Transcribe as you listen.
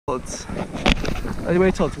Let's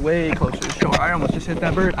wait till it's way closer to shore. I almost just hit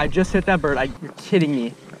that bird. I just hit that bird. You're kidding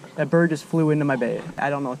me. That bird just flew into my bait. I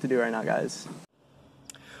don't know what to do right now, guys.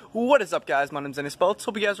 What is up, guys? My name's Dennis Bolts.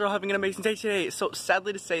 Hope you guys are all having an amazing day today. So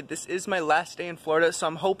sadly to say, this is my last day in Florida, so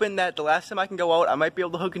I'm hoping that the last time I can go out, I might be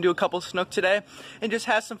able to hook and do a couple snook today and just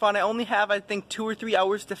have some fun. I only have, I think, 2 or 3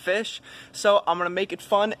 hours to fish, so I'm gonna make it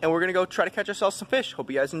fun and we're gonna go try to catch ourselves some fish.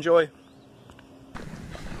 Hope you guys enjoy.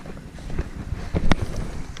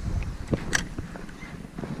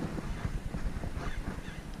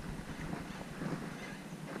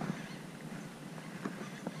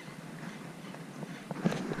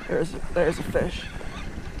 There's a fish.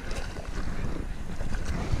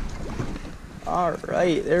 All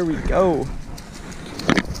right, there we go.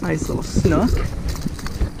 Nice little snook.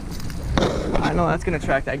 I know that's gonna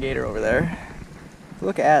attract that gator over there.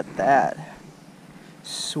 Look at that.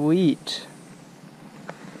 Sweet.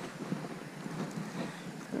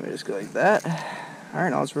 Let me just go like that. All right,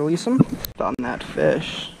 now let's release him. On that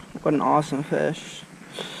fish. What an awesome fish.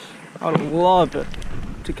 I would love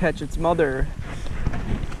to catch its mother.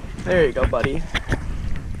 There you go, buddy.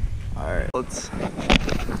 Alright, let's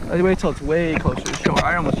wait till it's way closer to shore.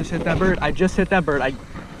 I almost just hit that bird. I just hit that bird.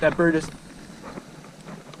 That bird just...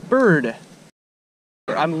 Bird!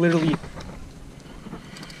 I'm literally...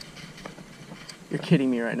 You're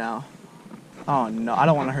kidding me right now. Oh no, I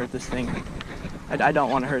don't want to hurt this thing. I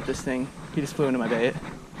don't want to hurt this thing. He just flew into my bait.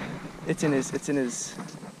 It's in his...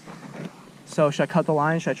 So, should I cut the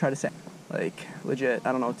line? Should I try to say... Like, legit,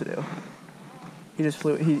 I don't know what to do. He just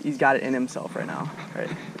flew, he's got it in himself right now, right?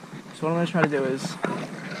 So what I'm gonna try to do is,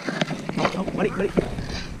 oh, buddy.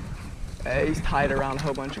 Hey, he's tied around a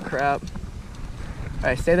whole bunch of crap. All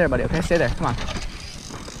right, stay there, buddy, okay? Stay there, come on.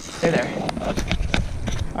 Stay there.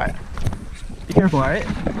 All right, be careful, all right?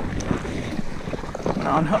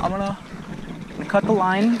 I'm gonna cut the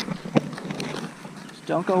line. Just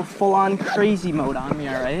don't go full on crazy mode on me,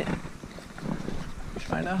 all right?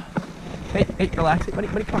 Trying to, hey, relax, buddy,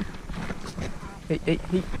 come on. Hey.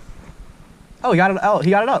 Oh, he got it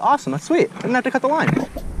out. Awesome, that's sweet. I didn't have to cut the line.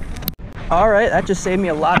 All right, that just saved me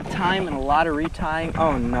a lot of time and a lot of retying.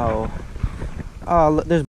 Oh no. Oh, look,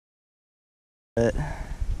 there's it.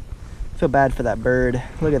 Feel bad for that bird.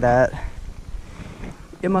 Look at that.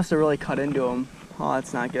 It must have really cut into him. Oh,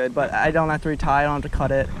 that's not good, but I don't have to retie, I don't have to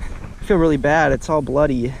cut it. I feel really bad, it's all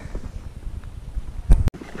bloody.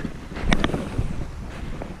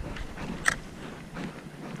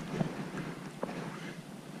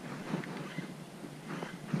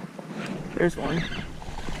 There's one.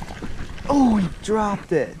 Oh, he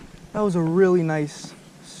dropped it. That was a really nice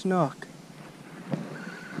snook.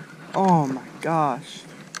 Oh my gosh.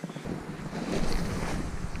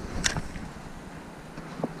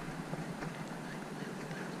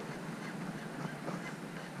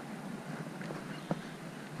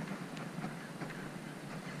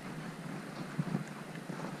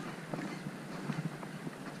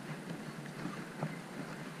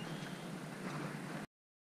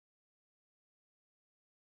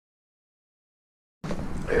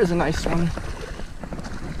 There's a nice one.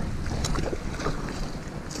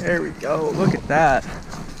 There we go. Look at that.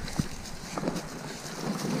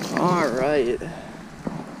 All right.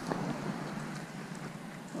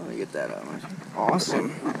 Let me get that out.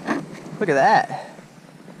 Awesome. Look at that.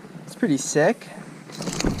 It's pretty sick.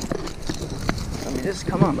 Let me just,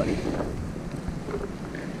 come on, buddy.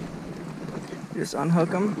 Just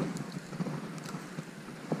unhook him.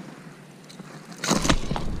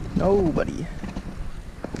 Nobody.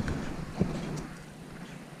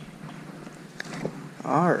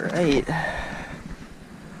 All right,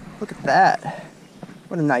 look at that.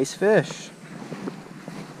 What a nice fish.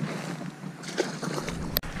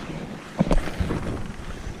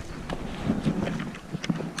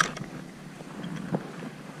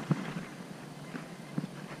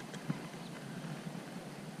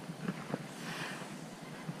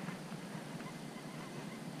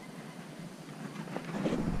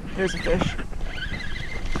 Here's a fish.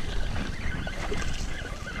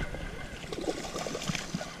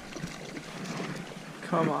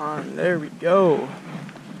 Come on, there we go.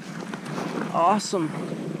 Awesome.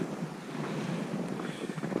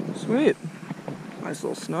 Sweet. Nice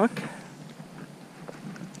little snook.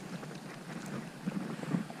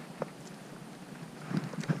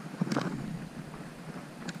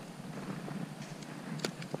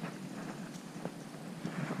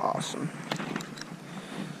 Awesome.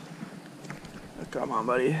 Come on,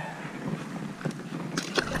 buddy.